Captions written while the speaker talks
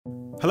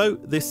Hello,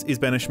 this is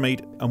Ben Ashmead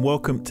and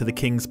welcome to the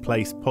King's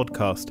Place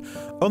podcast.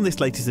 On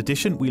this latest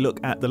edition, we look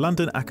at the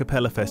London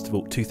Cappella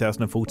Festival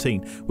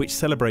 2014, which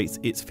celebrates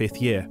its 5th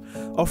year,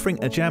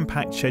 offering a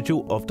jam-packed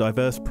schedule of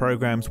diverse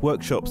programmes,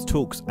 workshops,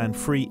 talks and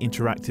free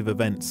interactive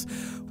events.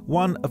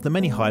 One of the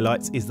many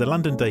highlights is the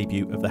London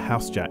debut of the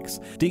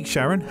Housejacks. Deke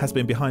Sharon has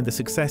been behind the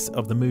success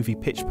of the movie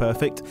Pitch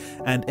Perfect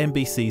and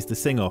NBC's The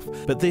Sing-Off,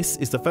 but this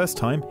is the first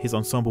time his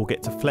ensemble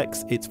get to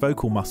flex its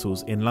vocal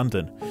muscles in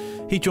London.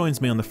 He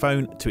joins me on the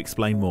phone to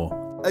explain more.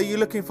 Are you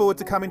looking forward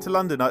to coming to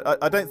London?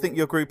 I don't think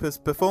your group has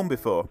performed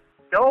before.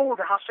 No,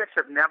 the Housejacks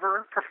have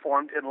never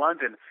performed in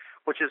London,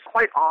 which is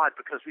quite odd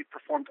because we've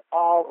performed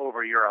all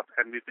over Europe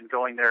and we've been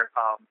going there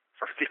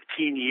for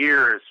 15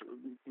 years,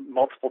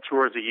 multiple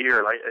tours a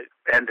year.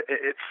 And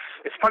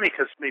it's funny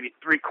because maybe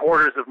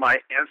 3/4 of my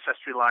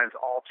ancestry lines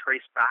all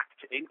trace back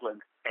to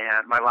England.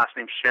 And my last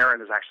name,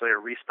 Sharon, is actually a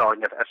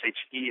respelling of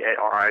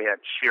Shearin,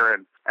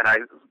 Sharon. And I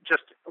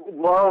just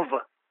love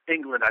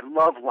England. I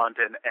love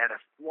London and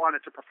I've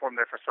wanted to perform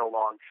there for so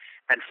long.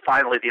 And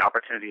finally the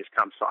opportunity has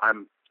come, so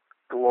I'm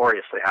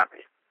gloriously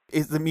happy.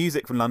 Is the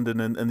music from London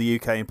and the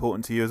UK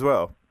important to you as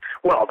well?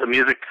 Well, the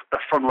music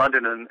from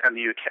London and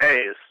the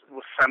UK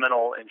was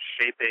seminal in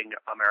shaping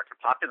American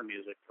popular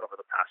music over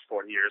the past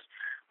 40 years,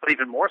 but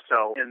even more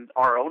so in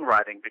our own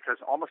writing, because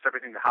almost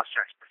everything the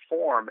Housejacks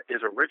perform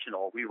is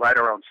original. We write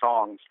our own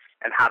songs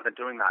and have been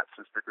doing that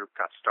since the group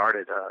got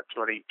started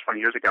 20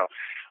 years ago.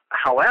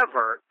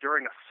 However,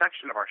 during a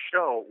section of our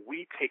show,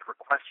 we take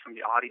requests from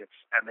the audience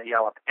and they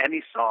yell up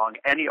any song,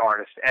 any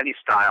artist, any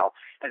style,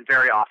 and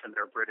very often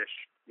there are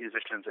British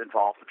musicians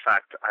involved. In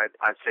fact,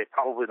 I'd say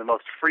probably the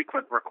most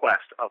frequent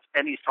request of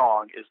any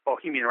song is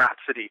Bohemian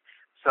Rhapsody.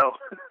 So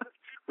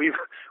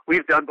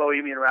we've done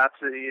Bohemian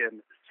Rhapsody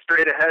and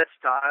straight ahead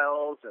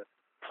styles and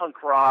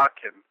punk rock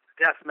and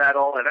death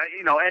metal and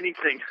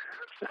anything.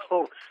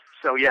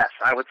 So yes,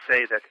 I would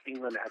say that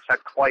England has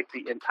had quite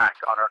the impact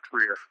on our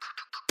career.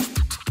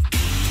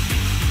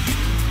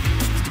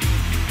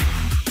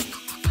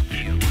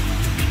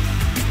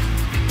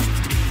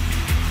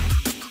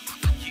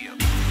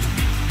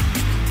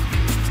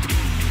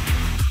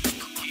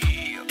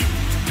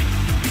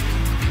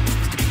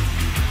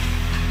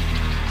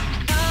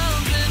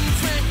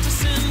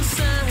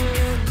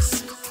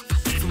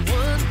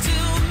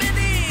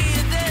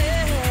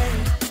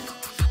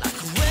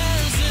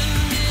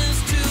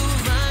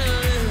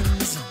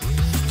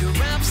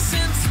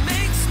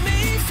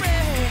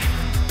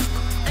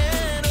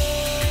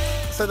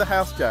 So the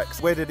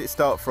Housejacks, where did it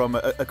start from?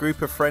 A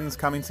group of friends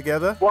coming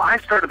together? Well, I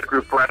started the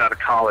group right out of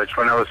college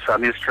when I was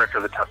music director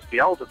of the Tusk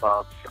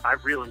Beelzebubs. I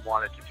really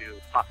wanted to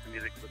do popular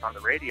music that was on the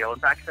radio,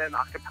 and back then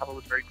a cappella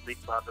was very Glee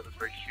Club. It was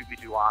very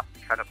shooby-doo-wop,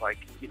 kind of like,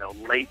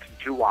 late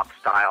doo-wop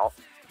style.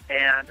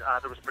 And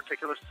there was a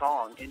particular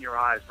song, In Your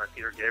Eyes by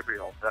Peter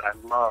Gabriel, that I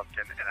loved,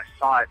 and I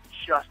saw it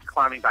just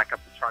climbing back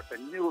up the charts. I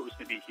knew it was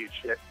going to be a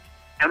huge hit.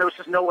 And there was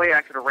just no way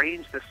I could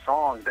arrange this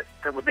song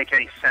that would make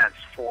any sense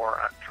for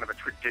a kind of a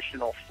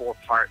traditional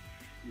 4-part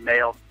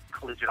male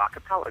collegiate a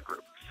cappella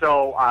group.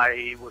 So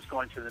I was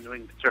going to the New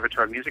England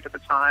Conservatory of Music at the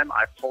time.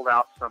 I pulled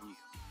out some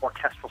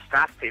orchestral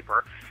staff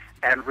paper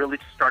and really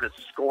started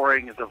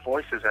scoring the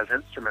voices as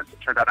instruments. It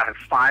turned out I had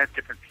 5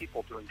 different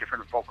people doing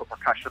different vocal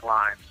percussion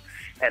lines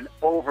and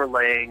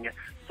overlaying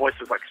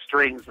voices like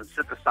strings and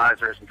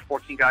synthesizers, and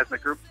 14 guys in the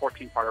group,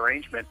 14-part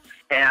arrangement.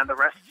 And the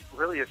rest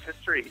really is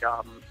history.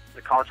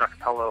 The college a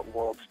cappella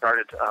world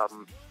started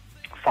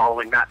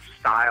following that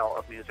style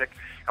of music.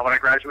 And when I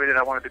graduated,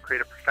 I wanted to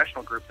create a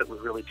professional group that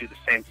would really do the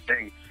same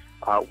thing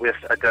with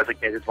a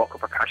designated vocal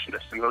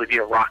percussionist and really be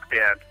a rock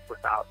band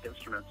without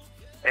instruments.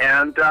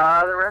 And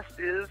the rest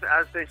is,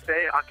 as they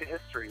say, Aka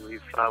history.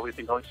 We've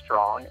been going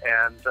strong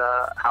and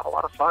have a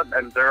lot of fun.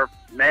 And there are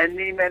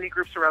many, many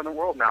groups around the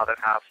world now that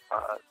have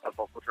a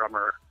vocal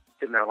drummer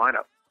in their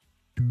lineup.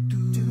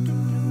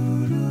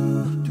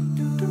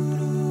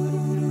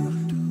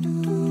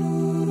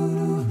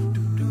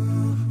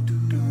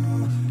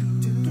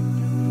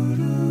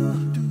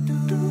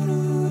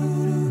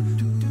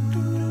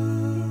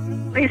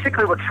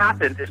 Basically, what's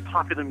happened is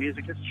popular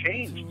music has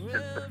changed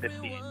since the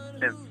 50s,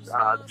 since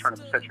the turn of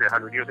the century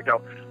 100 years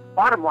ago.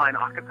 Bottom line,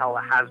 a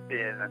cappella has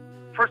been,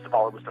 first of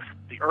all, it was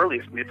the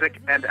earliest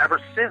music, and ever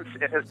since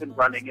it has been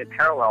running in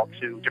parallel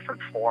to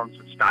different forms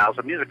and styles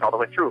of music all the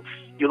way through.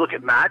 You look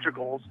at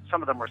madrigals,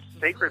 some of them were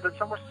sacred, but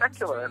some were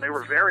secular, and they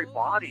were very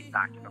bawdy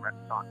back in the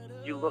Renaissance.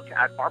 You look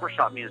at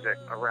barbershop music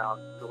around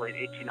the late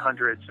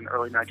 1800s and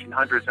early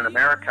 1900s in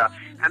America,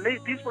 and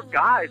these were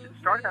guys. It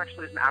started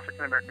actually as an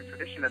African-American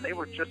tradition, and they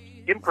were just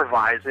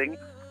improvising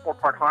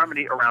 4-part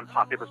harmony around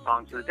popular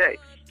songs of the day.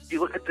 You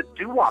look at the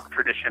doo-wop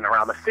tradition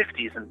around the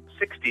 50s and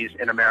 60s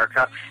in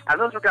America, and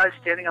those were guys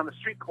standing on the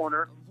street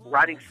corner,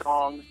 writing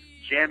songs,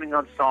 jamming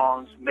on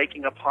songs,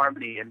 making up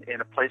harmony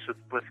in a place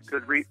with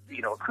good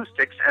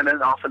acoustics, and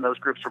then often those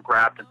groups were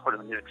grabbed and put in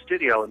the music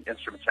studio and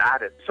instruments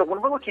added. So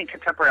when we're looking at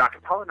contemporary a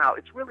cappella now,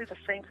 it's really the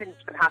same thing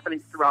that's been happening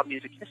throughout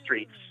music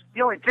history.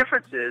 The only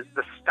difference is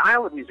the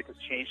style of music has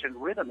changed, and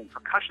rhythm and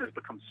percussion has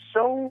become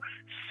so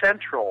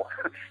central,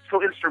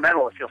 so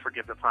instrumental, if you'll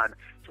forgive the pun,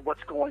 to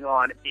what's going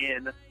on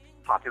in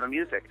popular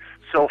music.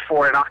 So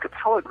for an a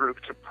cappella group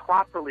to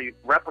properly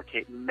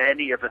replicate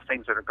many of the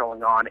things that are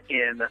going on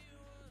in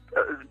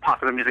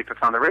popular music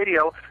that's on the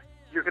radio,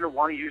 you're going to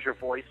want to use your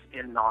voice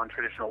in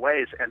non-traditional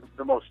ways, and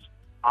the most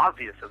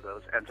obvious of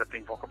those ends up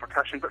being vocal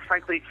percussion. But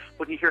frankly,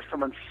 when you hear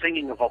someone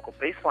singing a vocal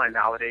bass line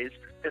nowadays,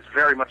 it's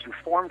very much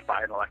informed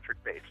by an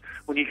electric bass.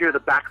 When you hear the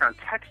background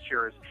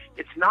textures,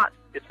 it's not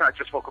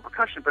just vocal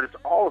percussion, but it's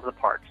all of the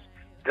parts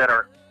that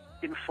are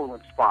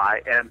influenced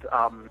by and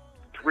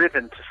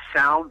driven to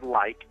sound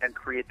like and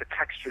create the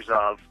textures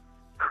of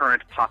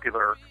current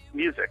popular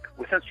music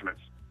with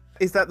instruments.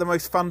 Is that the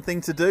most fun thing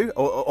to do,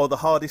 or the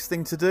hardest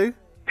thing to do?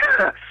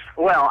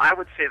 Well, I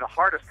would say the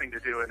hardest thing to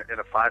do in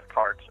a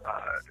 5-part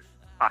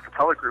a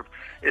cappella group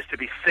is to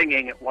be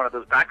singing one of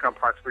those background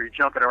parts where you're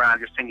jumping around,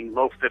 you're singing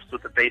low fifths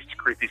with the bass to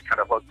create these kind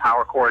of low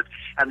power chords,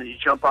 and then you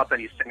jump up and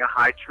you sing a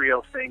high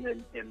trio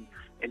thing in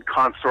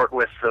consort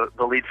with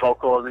the lead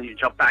vocal, and then you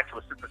jump back to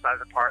a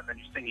synthesizer part, and then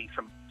you're singing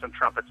some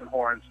trumpets and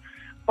horns.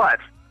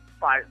 But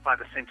by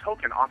the same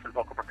token, often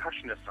vocal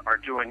percussionists are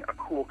doing a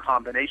cool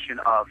combination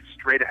of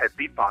straight-ahead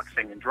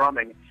beatboxing and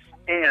drumming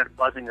and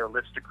buzzing their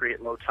lips to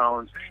create low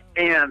tones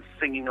and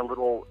singing a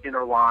little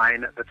inner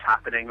line that's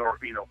happening, or,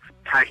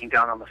 tagging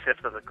down on the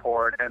fifth of the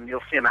chord. And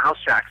you'll see in the house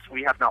jacks,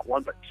 we have not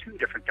one but 2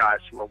 different guys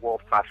who are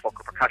world-class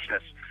vocal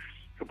percussionists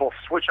who both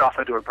switch off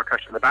and doing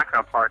percussion in the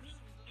background parts,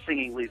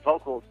 singing lead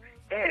vocals,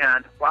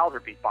 and while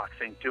they're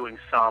beatboxing, doing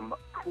some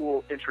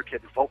cool,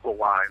 intricate vocal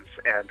lines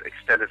and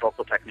extended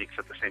vocal techniques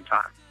at the same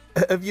time.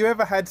 Have you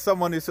ever had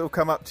someone who sort of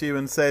come up to you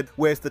and said,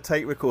 "Where's the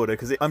tape recorder?"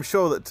 Because I'm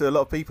sure that to a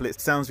lot of people,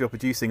 it sounds you're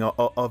producing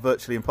are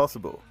virtually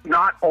impossible.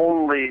 Not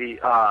only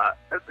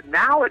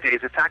nowadays,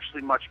 it's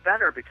actually much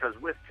better, because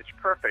with Pitch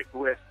Perfect,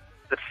 with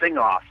the Sing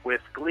Off,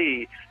 with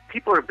Glee,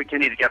 people are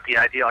beginning to get the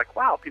idea, like,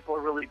 wow, people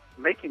are really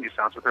making these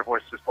sounds with their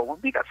voices. But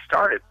when we got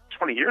started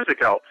 20 years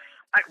ago,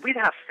 we'd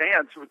have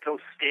fans who would go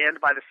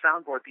stand by the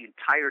soundboard the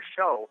entire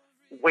show,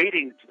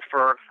 waiting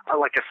for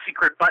like a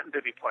secret button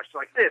to be pushed.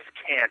 Like, this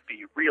can't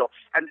be real.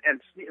 And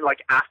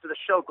like after the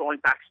show, going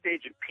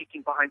backstage and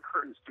peeking behind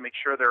curtains to make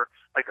sure they're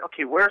like,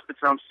 okay, where's the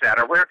drum set,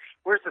 or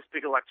where's this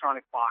big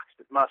electronic box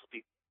that must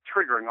be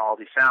triggering all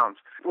these sounds,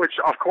 which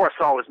of course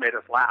always made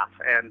us laugh.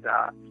 And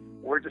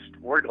we're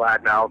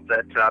glad now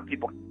that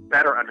people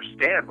better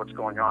understand what's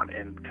going on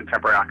in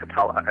contemporary a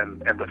cappella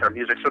and with our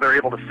music, so they're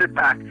able to sit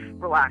back,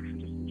 relax,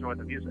 and just enjoy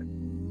the music.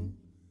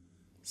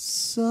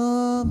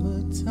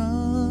 Summertime,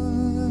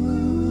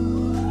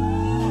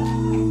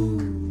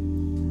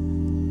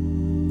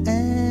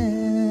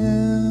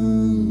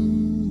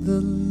 and the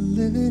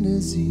living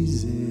is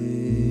easy.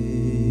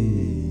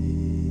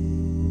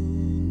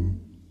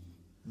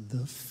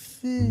 The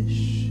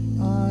fish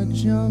are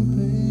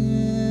jumping.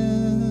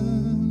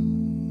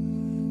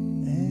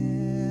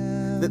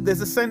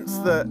 There's a sense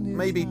that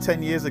maybe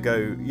 10 years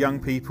ago, young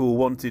people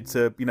wanted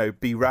to,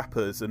 be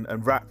rappers,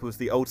 and rap was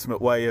the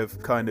ultimate way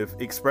of kind of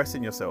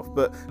expressing yourself.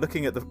 But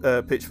looking at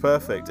the Pitch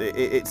Perfect,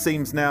 it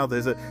seems now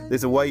there's a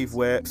wave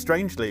where,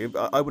 strangely,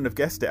 I wouldn't have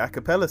guessed it, a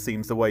cappella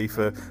seems the way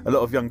for a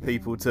lot of young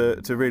people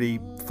to really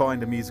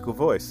find a musical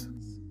voice.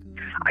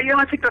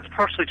 I think that's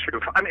partially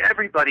true. I mean,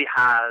 everybody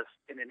has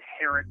an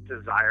inherent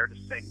desire to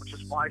sing, which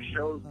is why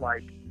shows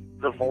like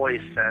The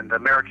Voice and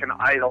American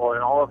Idol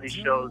and all of these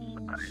shows,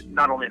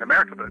 not only in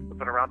America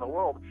but around the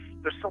world,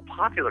 they're so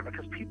popular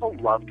because people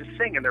love to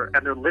sing, and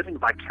they're living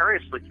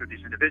vicariously through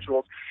these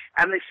individuals,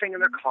 and they sing in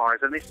their cars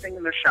and they sing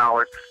in their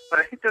showers. But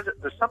I think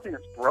there's something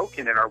that's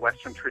broken in our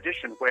Western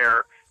tradition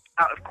where,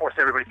 of course,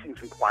 everybody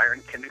sings in choir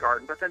in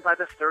kindergarten, but then by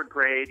the 3rd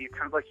grade, you're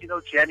kind of like,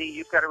 Jenny,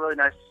 you've got a really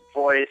nice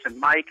voice, and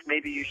Mike,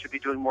 maybe you should be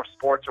doing more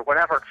sports or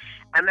whatever.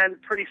 And then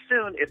pretty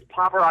soon it's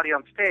Pavarotti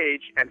on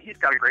stage, and he's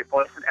got a great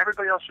voice, and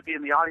everybody else should be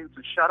in the audience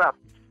and shut up,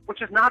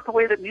 which is not the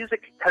way that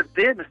music has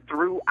been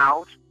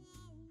throughout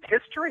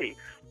history.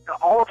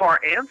 All of our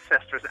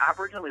ancestors,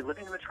 aboriginally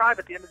living in the tribe,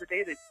 at the end of the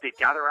day, they'd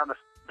gather around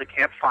the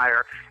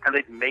campfire and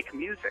they'd make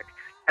music.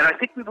 And I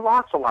think we've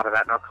lost a lot of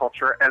that in our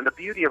culture, and the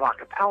beauty of a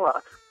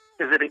cappella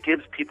is that it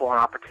gives people an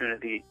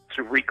opportunity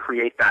to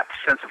recreate that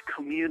sense of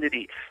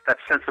community, that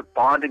sense of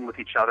bonding with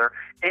each other,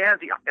 and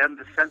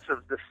the sense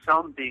of the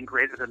sum being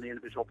greater than the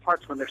individual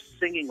parts when they're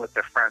singing with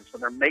their friends,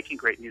 when they're making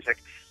great music.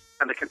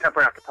 And the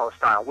contemporary a cappella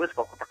style with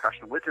vocal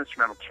percussion, with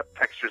instrumental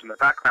textures in the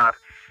background,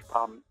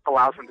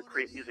 allows them to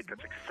create music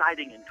that's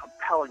exciting and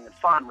compelling and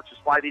fun, which is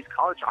why these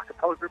college a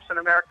cappella groups in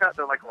America,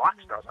 they're like rock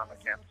stars on their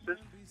campuses,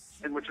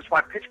 and which is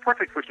why Pitch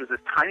Perfect, which was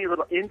this tiny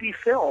little indie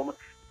film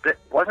that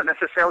wasn't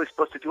necessarily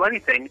supposed to do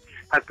anything,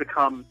 has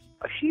become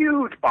a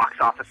huge box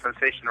office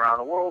sensation around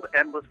the world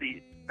and was the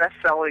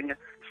best-selling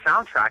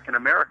soundtrack in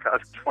America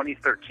of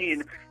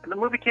 2013, and the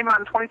movie came out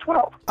in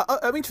 2012.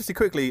 I'm interested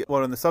quickly,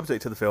 while on the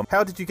subject of the film,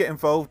 how did you get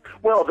involved?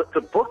 Well,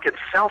 the book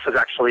itself is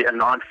actually a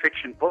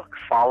nonfiction book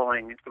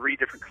following 3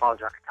 different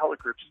college a cappella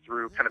groups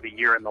through kind of a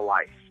year in the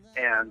life.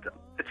 And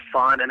it's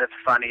fun and it's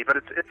funny, but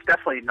it's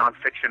definitely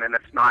nonfiction, and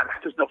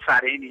there's no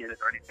Fat Amy in it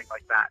or anything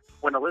like that.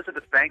 When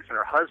Elizabeth Banks and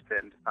her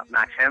husband,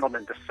 Max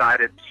Handelman,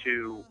 decided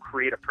to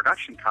create a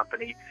production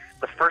company,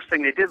 the first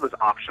thing they did was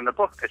option the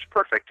book, Pitch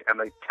Perfect, and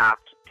they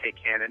tapped Kay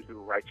Cannon, who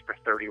writes for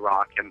 30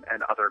 Rock and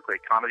other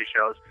great comedy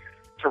shows,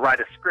 to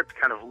write a script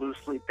kind of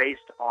loosely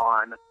based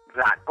on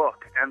that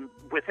book. And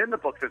within the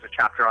book, there's a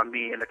chapter on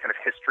me and the kind of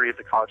history of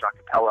the college a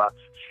cappella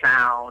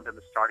sound and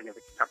the starting of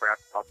the Contemporary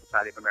A Cappella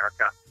Society of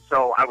America.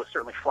 So I was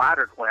certainly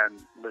flattered when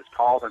Liz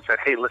called and said,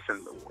 hey,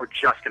 listen, we're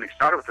just getting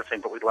started with this thing,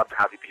 but we'd love to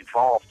have you be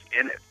involved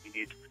in it. We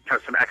need kind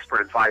of some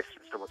expert advice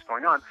as to what's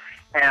going on.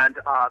 And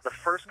the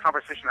first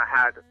conversation I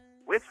had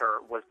with her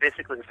was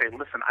basically to say,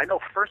 listen, I know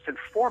first and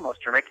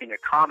foremost you're making a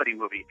comedy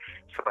movie,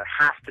 so it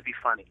has to be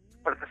funny.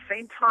 But at the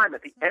same time,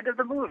 at the end of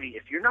the movie,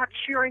 if you're not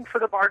cheering for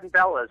the Barden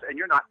Bellas and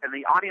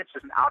the audience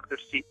isn't out of their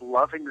seat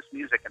loving this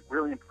music and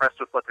really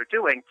impressed with what they're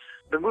doing,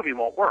 the movie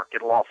won't work.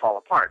 It'll all fall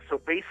apart. So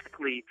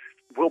basically,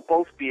 we'll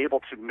both be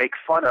able to make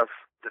fun of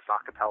this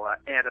a cappella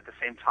and at the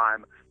same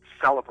time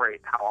celebrate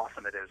how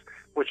awesome it is,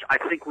 which I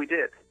think we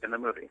did in the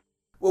movie.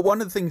 Well,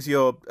 one of the things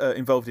you're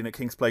involved in at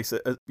King's Place,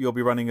 you'll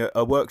be running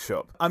a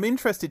workshop. I'm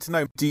interested to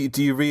know, do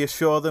you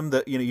reassure them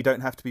that you don't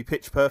have to be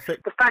pitch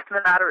perfect? The fact of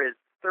the matter is,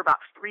 there are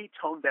about 3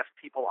 tone-deaf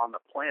people on the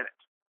planet.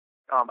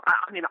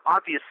 I mean,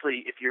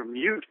 obviously, if you're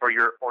mute or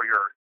you're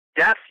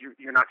deaf,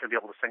 you're not going to be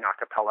able to sing a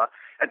cappella.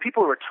 And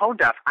people who are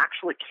tone-deaf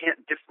actually can't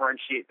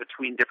differentiate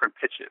between different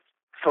pitches.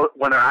 So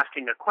when they're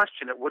asking a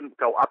question, it wouldn't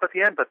go up at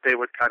the end, but they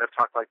would kind of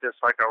talk like this,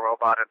 like a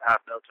robot, and have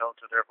no tone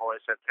to their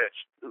voice and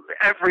pitch.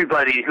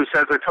 Everybody who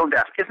says they're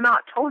tone-deaf is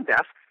not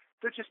tone-deaf.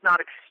 They're just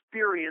not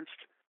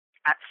experienced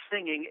at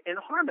singing in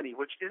harmony,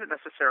 which isn't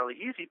necessarily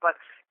easy, but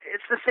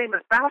it's the same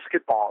as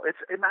basketball.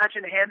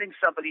 Imagine handing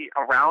somebody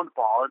a round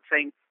ball and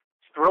saying,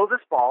 throw this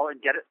ball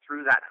and get it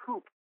through that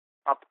hoop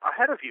up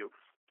ahead of you.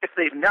 If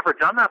they've never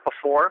done that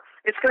before,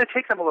 it's going to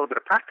take them a little bit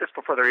of practice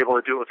before they're able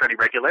to do it with any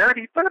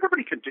regularity, but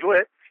everybody can do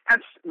it.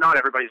 And not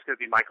everybody's going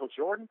to be Michael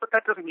Jordan, but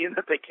that doesn't mean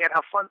that they can't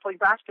have fun playing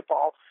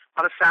basketball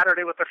on a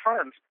Saturday with their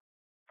friends.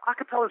 A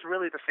cappella is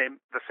really the same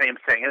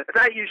thing. And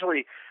that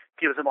usually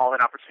gives them all an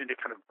opportunity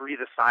to kind of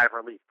breathe a sigh of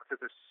relief, because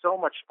there's so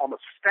much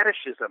almost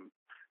fetishism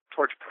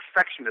towards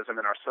perfectionism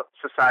in our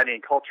society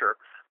and culture,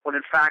 when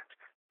in fact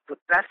the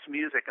best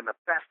music and the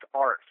best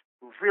art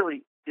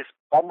really is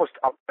almost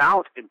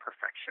about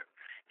imperfection.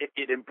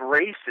 It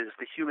embraces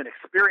the human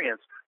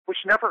experience, which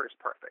never is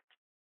perfect,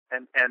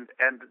 and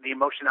the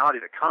emotionality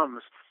that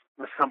comes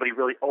with somebody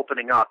really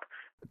opening up.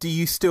 Do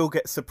you still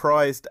get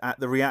surprised at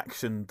the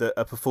reaction that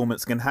a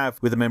performance can have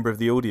with a member of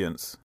the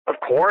audience? Of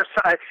course,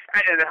 and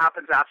it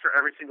happens after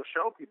every single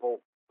show.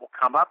 People will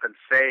come up and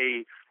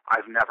say,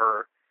 "I've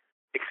never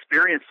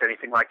experienced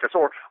anything like this,"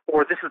 or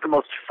 "This is the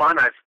most fun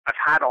I've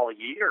had all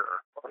year,"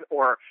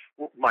 or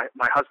my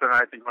husband and I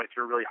have been going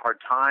through a really hard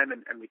time,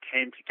 and we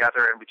came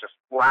together and we just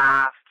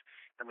laughed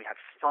and we had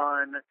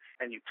fun,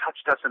 and you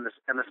touched us, and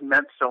this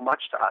meant so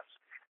much to us.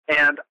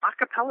 And a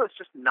cappella is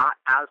just not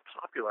as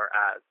popular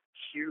as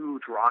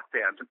huge rock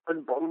bands and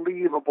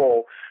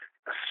unbelievable,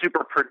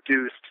 super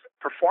produced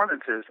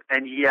performances,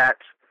 and yet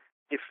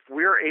if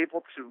we're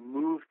able to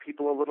move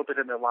people a little bit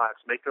in their lives,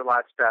 make their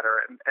lives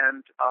better,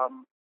 and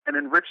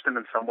enrich them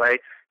in some way,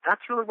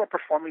 that's really what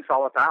performing's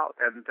all about.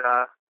 And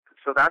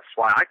so that's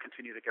why I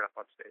continue to get up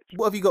on stage.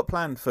 What have you got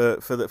planned for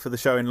the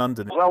show in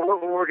London? Well,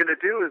 what we're going to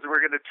do is we're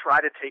going to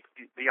try to take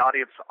the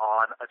audience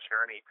on a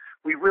journey.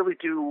 We really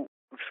do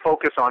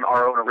focus on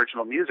our own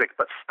original music,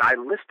 but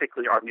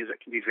stylistically our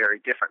music can be very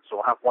different. So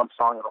we'll have one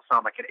song that'll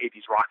sound like an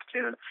 80s rock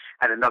tune,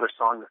 and another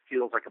song that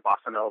feels like a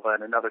bossa nova,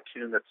 and another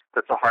tune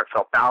that's a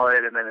heartfelt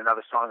ballad, and then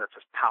another song that's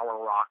a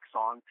power rock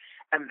song.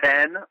 And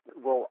then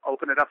we'll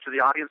open it up to the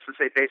audience and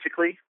say,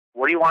 basically,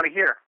 what do you want to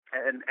hear?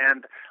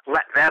 And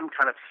let them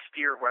kind of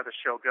steer where the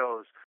show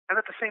goes. And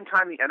at the same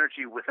time, the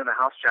energy within the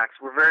House Jacks,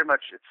 we're very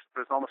much,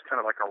 there's almost kind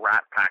of like a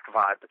Rat Pack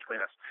vibe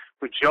between us.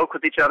 We joke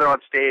with each other on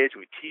stage,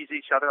 we tease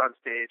each other on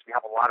stage, we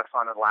have a lot of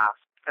fun and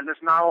laughs. And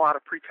there's not a lot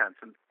of pretense,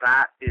 and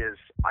that is,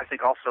 I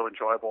think, also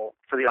enjoyable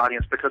for the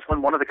audience, because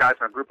when one of the guys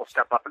in our group will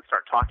step up and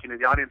start talking to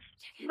the audience,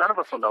 none of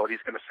us will know what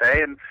he's going to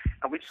say, and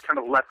we just kind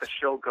of let the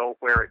show go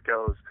where it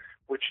goes,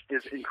 which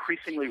is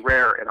increasingly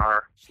rare in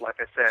our, like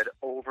I said,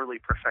 overly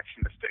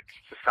perfectionistic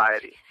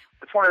society.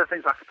 It's one of the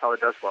things a cappella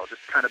does well,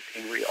 just kind of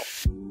being real.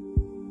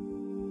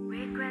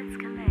 Regrets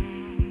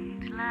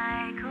collect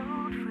like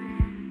old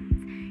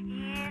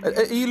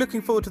friends. Are you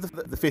looking forward to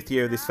the 5th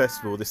year of this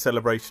festival, this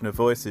celebration of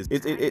voices?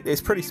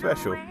 It's pretty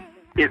special.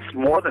 It's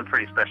more than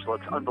pretty special.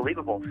 It's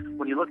unbelievable.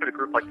 When you look at a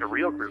group like the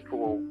Real Group,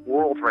 who are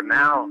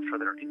world-renowned for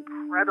their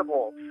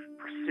incredible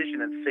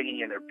precision in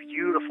singing and their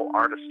beautiful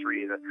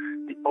artistry,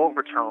 the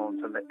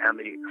overtones and the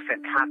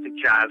fantastic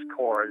jazz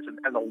chords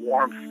and the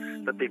warmth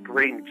that they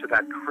bring to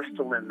that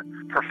crystalline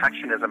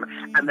perfectionism.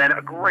 And then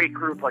a great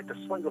group like the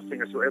Swingle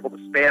Singers, who are able to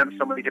span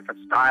so many different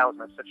styles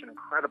and have such an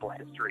incredible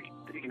history,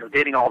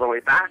 dating all the way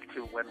back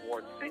to when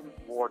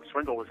Ward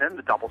Swingle was in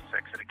the Double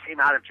Six, and it came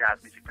out of jazz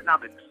music, but now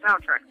the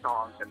soundtrack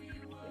songs and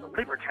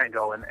Libre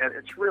Tango, and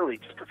it's really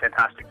just a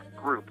fantastic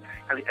group.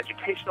 And the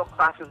educational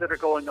classes that are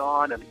going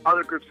on and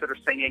other groups that are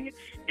singing,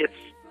 it's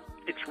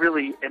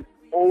really an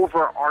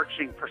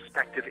overarching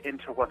perspective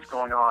into what's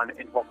going on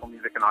in vocal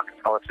music and a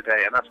cappella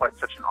today, and that's why it's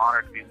such an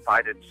honor to be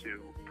invited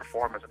to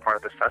perform as a part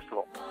of this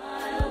festival.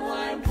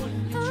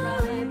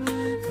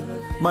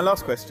 My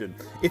last question.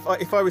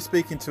 If I was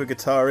speaking to a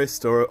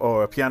guitarist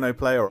or a piano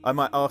player, I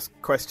might ask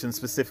questions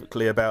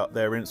specifically about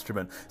their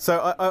instrument.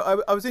 So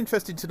I was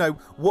interested to know,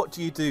 what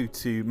do you do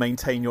to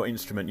maintain your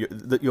instrument,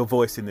 your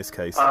voice in this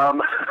case?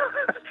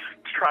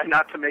 Try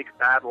not to make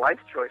bad life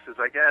choices,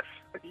 I guess.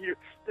 The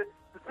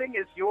thing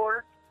is,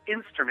 your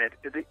instrument,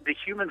 the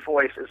human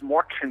voice, is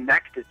more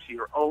connected to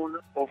your own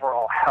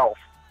overall health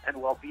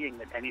and well-being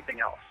than anything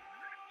else.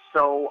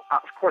 So,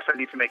 of course, I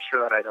need to make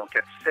sure that I don't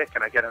get sick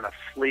and I get enough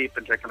sleep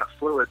and drink enough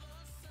fluids.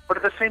 But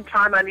at the same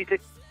time, I need to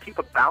keep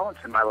a balance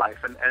in my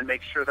life and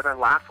make sure that I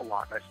laugh a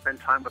lot and I spend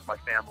time with my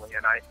family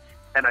and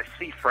I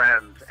see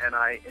friends and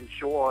I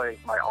enjoy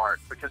my art,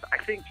 because I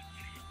think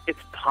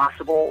it's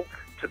possible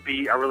to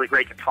be a really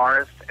great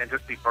guitarist and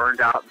just be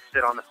burned out and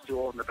sit on a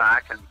stool in the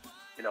back and,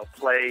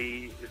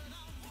 play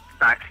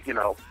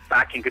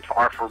backing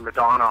guitar for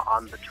Madonna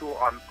on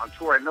tour,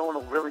 and no one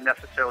will really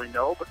necessarily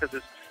know because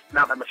there's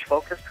not that much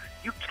focus.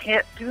 You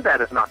can't do that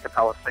as an a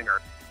cappella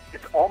singer.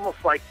 It's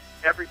almost like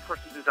every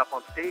person who's up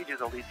on stage is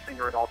a lead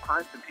singer at all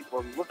times, and people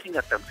are looking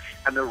at them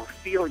and they're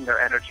feeling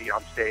their energy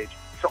on stage.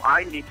 So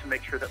I need to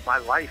make sure that my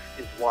life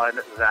is one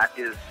that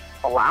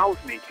allows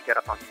me to get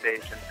up on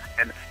stage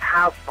and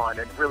have fun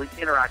and really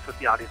interact with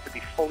the audience and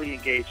be fully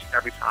engaged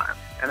every time.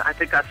 And I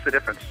think that's the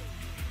difference.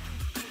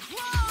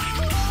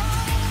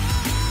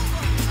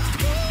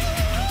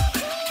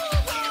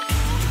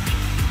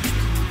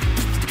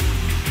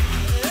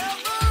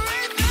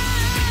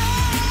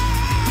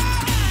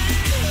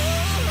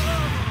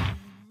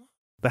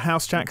 The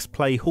House Jacks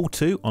play Hall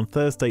 2 on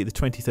Thursday the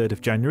 23rd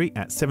of January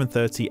at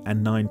 7:30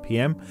 and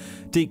 9pm.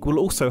 Deke will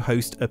also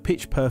host a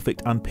Pitch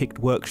Perfect Unpicked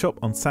workshop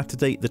on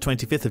Saturday the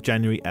 25th of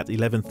January at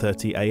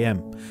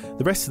 11:30am.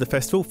 The rest of the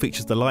festival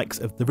features the likes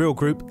of The Real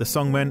Group, The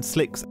Songmen,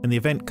 Slicks and the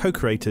event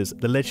co-creators,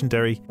 the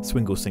legendary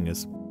Swingle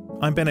Singers.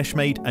 I'm Ben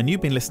Eshmade and you've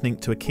been listening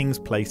to a King's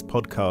Place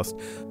podcast.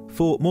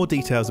 For more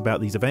details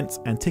about these events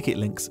and ticket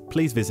links,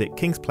 please visit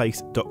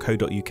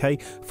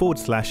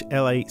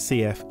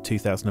kingsplace.co.uk/LACF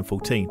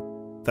 2014.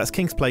 That's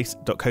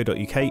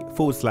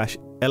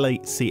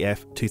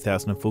kingsplace.co.uk/LACF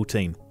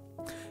 2014.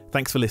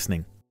 Thanks for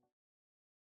listening.